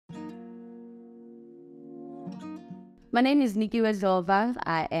My name is Nikiwe Dlova.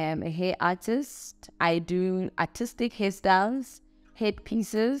 I am a hair artist. I do artistic hairstyles,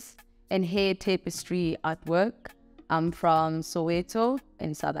 headpieces, and hair tapestry artwork. I'm from Soweto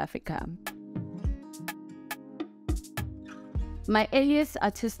in South Africa. My earliest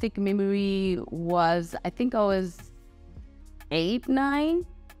artistic memory was, I think I was 8, 9.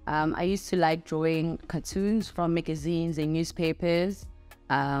 I used to like drawing cartoons from magazines and newspapers.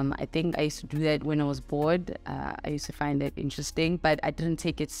 I think I used to do that when I was bored. I used to find it interesting, but I didn't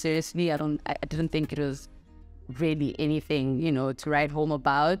take it seriously. I didn't think it was really anything, to write home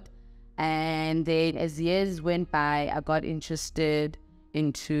about. And then as years went by, I got interested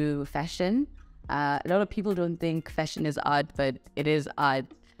into fashion. A lot of people don't think fashion is art, but it is art.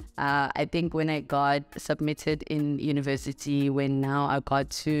 I think when I got submitted in university, when now I got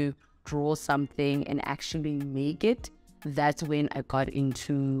to draw something and actually make it, that's when I got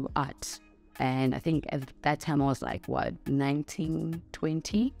into art. And I think at that time I was like, 19,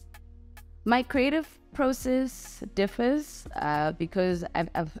 20? My creative process differs because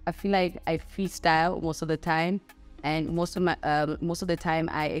I feel like I freestyle most of the time. And most of the time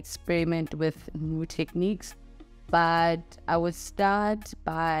I experiment with new techniques. But I would start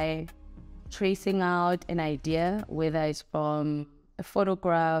by tracing out an idea, whether it's from a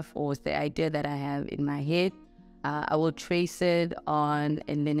photograph or it's the idea that I have in my head. I will trace it on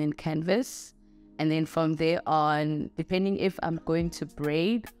a linen canvas. And then from there on, depending if I'm going to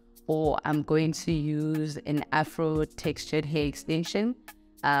braid or I'm going to use an Afro textured hair extension,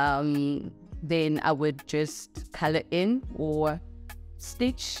 then I would just color in or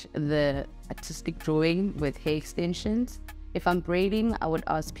stitch the artistic drawing with hair extensions. If I'm braiding, I would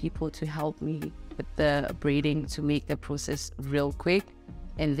ask people to help me with the braiding to make the process real quick.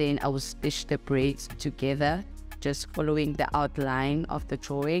 And then I will stitch the braids together, just following the outline of the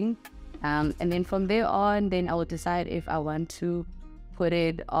drawing. And then from there on, then I will decide if I want to put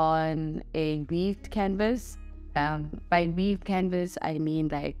it on a weaved canvas. By weaved canvas, I mean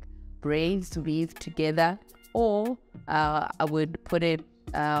like braids weaved together, or I would put it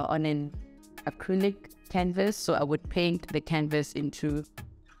on an acrylic canvas. So I would paint the canvas into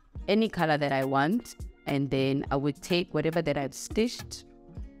any color that I want, and then I would take whatever that I've stitched,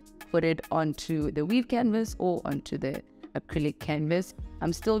 put it onto the weave canvas or onto the acrylic canvas.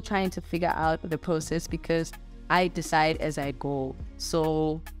 I'm still trying to figure out the process because I decide as I go.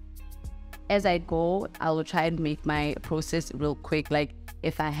 So as I go, I will try and make my process real quick. Like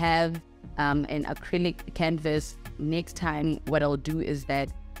if I have an acrylic canvas, next time what I'll do is that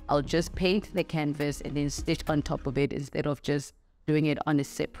I'll just paint the canvas and then stitch on top of it instead of just doing it on a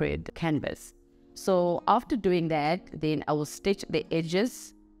separate canvas. So after doing that, then I will stitch the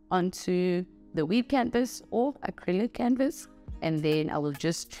edges onto the weave canvas or acrylic canvas, and then I will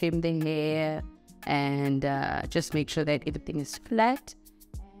just trim the hair and just make sure that everything is flat.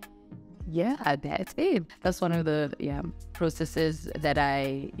 Yeah, that's it. That's one of the processes that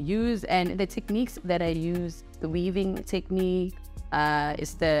I use. And the techniques that I use, the weaving technique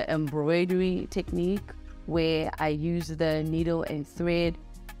is the embroidery technique, where I use the needle and thread.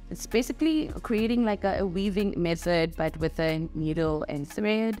 It's basically creating like a weaving method, but with a needle and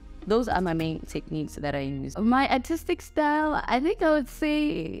thread. Those are my main techniques that I use. My artistic style, I think I would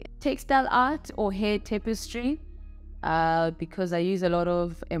say textile art or hair tapestry, because I use a lot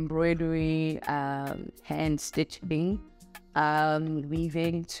of embroidery, hand stitching,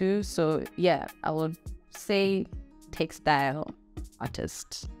 weaving too. So yeah, I would say textile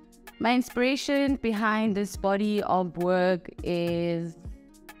artist. My inspiration behind this body of work is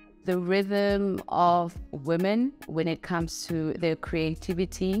the rhythm of women when it comes to their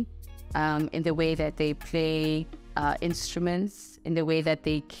creativity, in the way that they play instruments, in the way that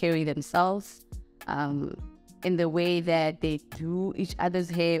they carry themselves, in the way that they do each other's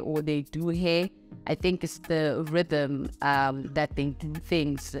hair or they do hair. I think it's the rhythm that they do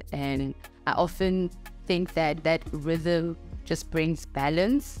things. And I often think that that rhythm just brings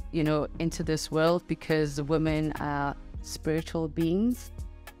balance, into this world, because women are spiritual beings.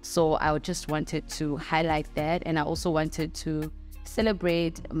 So I just wanted to highlight that, and I also wanted to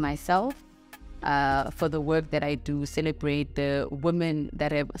celebrate myself for the work that I do, celebrate the women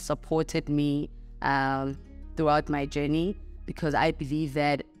that have supported me throughout my journey, because I believe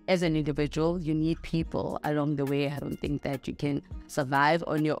that as an individual, you need people along the way. I don't think that you can survive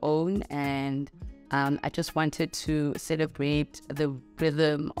on your own, and I just wanted to celebrate the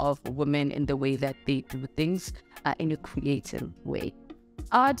rhythm of women in the way that they do things in a creative way.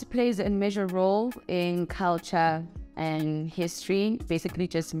 Art plays a major role in culture and history, basically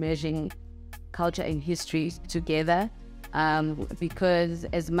just merging culture and history together. because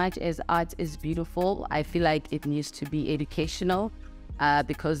as much as art is beautiful, I feel like it needs to be educational,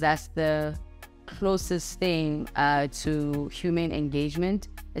 because that's the closest thing to human engagement,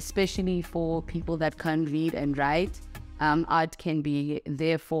 especially for people that can't read and write. Art can be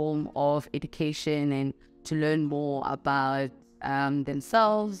their form of education and to learn more about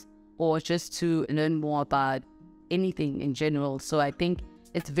themselves, or just to learn more about anything in general. So I think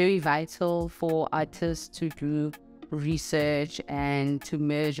it's very vital for artists to do research and to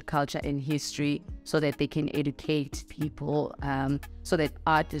merge culture and history so that they can educate people, so that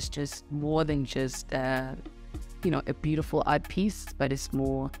art is just more than just a beautiful art piece, but it's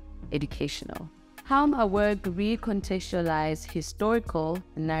more educational. How my work recontextualize historical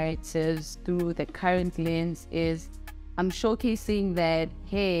narratives through the current lens is I'm showcasing that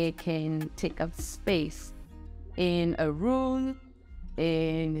hair can take up space in a room,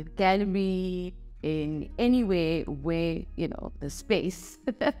 in a gallery, in anywhere where, the space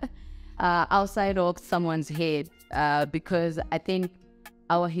outside of someone's head, because I think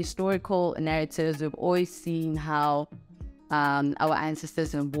our historical narratives, we've always seen how our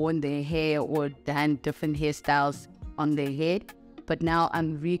ancestors have worn their hair or done different hairstyles on their head. But now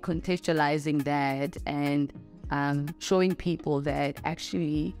I'm recontextualizing that and showing people that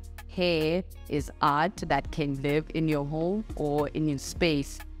actually hair is art that can live in your home or in your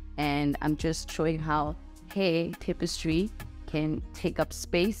space. And I'm just showing how hair tapestry can take up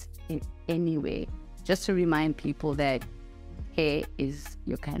space in any way, just to remind people that hair is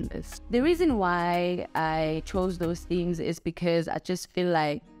your canvas. The reason why I chose those things is because I just feel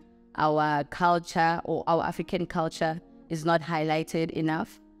like our culture, or our African culture, is not highlighted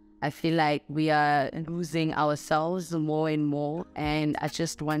enough. I feel like we are losing ourselves more and more, and I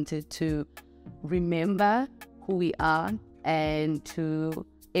just wanted to remember who we are and to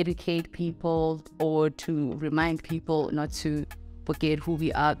educate people, or to remind people not to forget who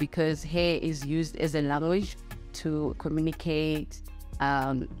we are, because hair is used as a language to communicate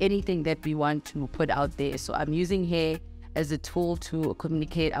anything that we want to put out there. So I'm using hair as a tool to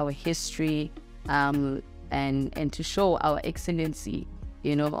communicate our history, and to show our excellency,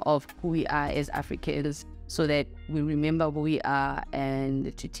 of who we are as Africans, so that we remember who we are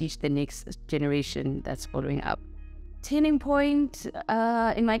and to teach the next generation that's following up. Turning point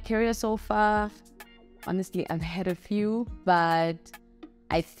in my career so far, honestly, I've had a few, but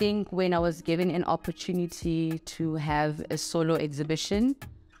I think when I was given an opportunity to have a solo exhibition,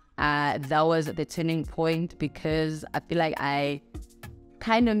 that was the turning point, because I feel like I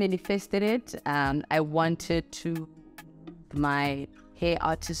kind of manifested it. I wanted to my hair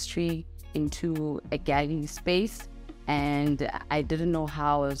artistry into a gallery space, and I didn't know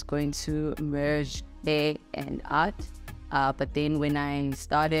how I was going to merge hair and art. But then when I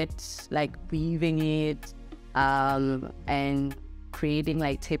started weaving it and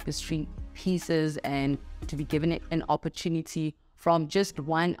creating tapestry pieces, and to be given it an opportunity from just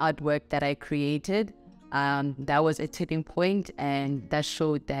one artwork that I created, that was a tipping point, and that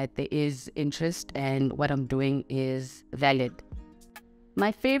showed that there is interest and what I'm doing is valid.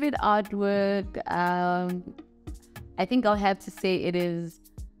 My favorite artwork, I think I'll have to say it is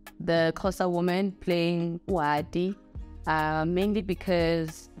the Xhosa woman playing Uadi, mainly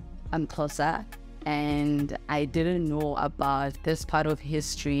because I'm Xhosa and I didn't know about this part of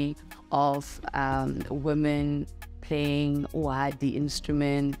history of women playing Uadi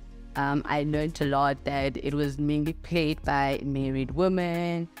instrument. I learned a lot that it was mainly played by married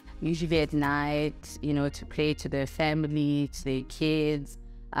women, usually at night, to play to their family, to their kids.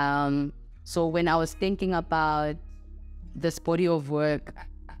 So when I was thinking about this body of work,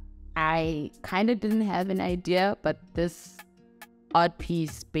 I kind of didn't have an idea, but this art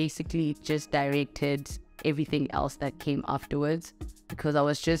piece basically just directed everything else that came afterwards, because I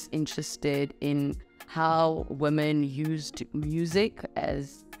was just interested in how women used music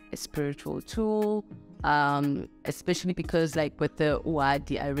as a spiritual tool, especially because with the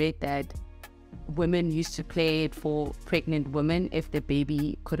Uadi, I read that women used to play it for pregnant women. If the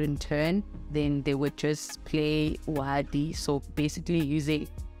baby couldn't turn, then they would just play Uadi. So basically using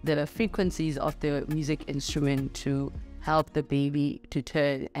the frequencies of the music instrument to help the baby to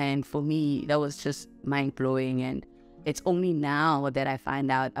turn. And for me, that was just mind-blowing, and it's only now that I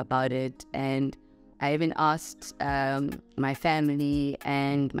find out about it. And I even asked my family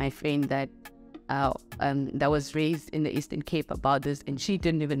and my friend that was raised in the Eastern Cape about this, and she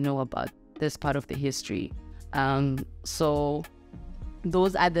didn't even know about this part of the history. So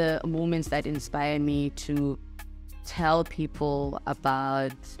those are the moments that inspire me to tell people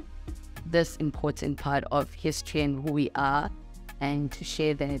about this important part of history and who we are, and to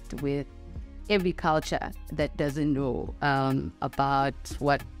share that with every culture that doesn't know about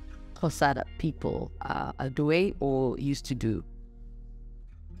what Xhosa people are doing or used to do.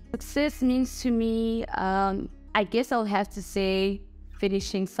 Success means to me, I guess I'll have to say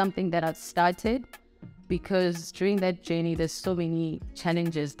finishing something that I've started, because during that journey, there's so many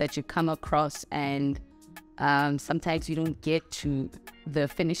challenges that you come across, and sometimes you don't get to the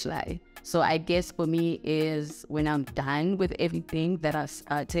finish line. So I guess for me is when I'm done with everything that I've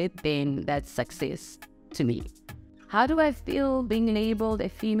started, then that's success to me. How do I feel being labeled a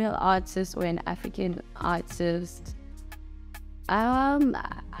female artist or an African artist?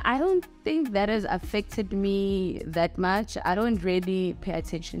 I don't think that has affected me that much. I don't really pay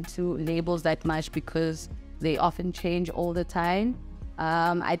attention to labels that much because they often change all the time.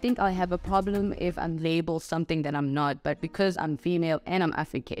 I think I'll have a problem if I'm labeled something that I'm not, but because I'm female and I'm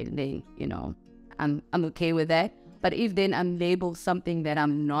African, then, you know, I'm okay with that. But if then I'm labeled something that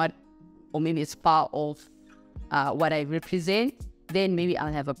I'm not, or maybe it's far off what I represent, then maybe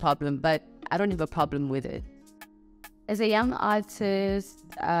I'll have a problem, but I don't have a problem with it. As a young artist,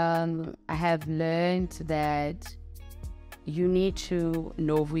 I have learned that you need to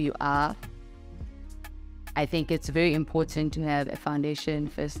know who you are. I think it's very important to have a foundation,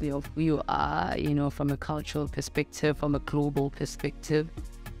 firstly, of who you are, you know, from a cultural perspective, from a global perspective,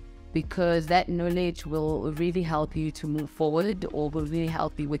 because that knowledge will really help you to move forward, or will really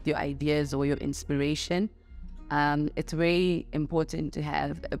help you with your ideas or your inspiration. It's very important to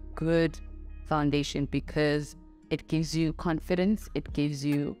have a good foundation because it gives you confidence, it gives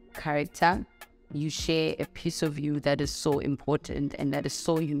you character. You share a piece of you that is so important and that is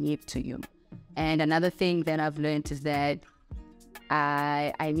so unique to you. And another thing that I've learned is that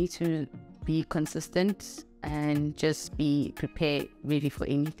I need to be consistent and just be prepared really for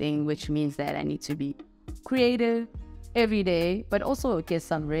anything, which means that I need to be creative every day, but also get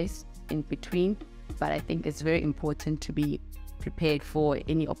some rest in between. But I think it's very important to be prepared for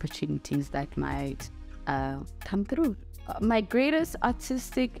any opportunities that might come through. My greatest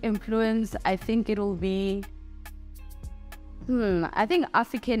artistic influence, I think it'll be I think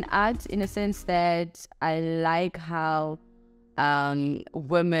African art, in a sense that I like how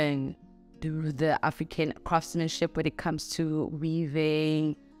women do the African craftsmanship when it comes to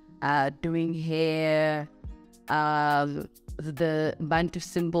weaving, doing hair, the Bantu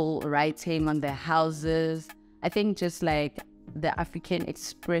symbol writing on their houses. I think just like the African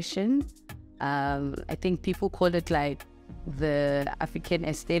expression, I think people call it like the African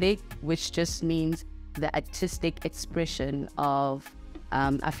aesthetic, which just means the artistic expression of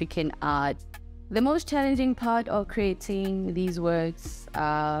African art. The most challenging part of creating these works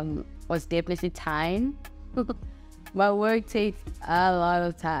was definitely time. My work takes a lot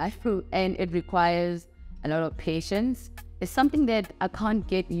of time and it requires a lot of patience. It's something that I can't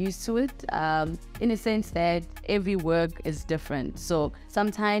get used to it, in a sense that every work is different. So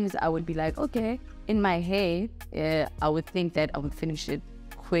sometimes I would be like, okay, in my head, I would think that I would finish it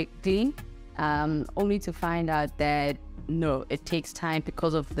quickly, only to find out that no, it takes time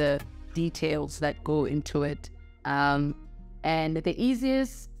because of the details that go into it. And the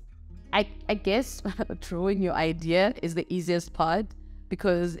easiest, I guess, drawing your idea is the easiest part,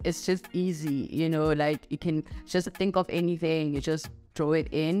 because it's just easy, you know, like you can just think of anything, you just throw it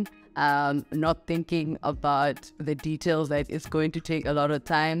in, not thinking about the details, that it's going to take a lot of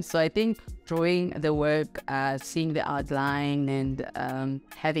time. So I think drawing the work, seeing the outline and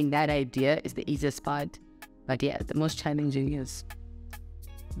having that idea is the easiest part. But yeah, the most challenging is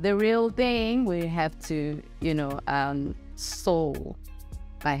the real thing. We have to, you know, sew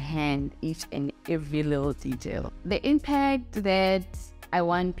by hand each and every little detail. The impact that I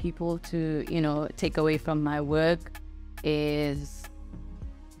want people to, you know, take away from my work is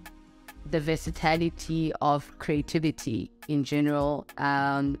the versatility of creativity in general,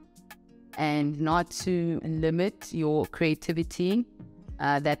 and not to limit your creativity,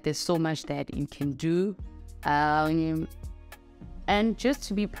 that there's so much that you can do, and just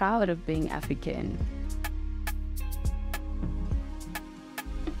to be proud of being African.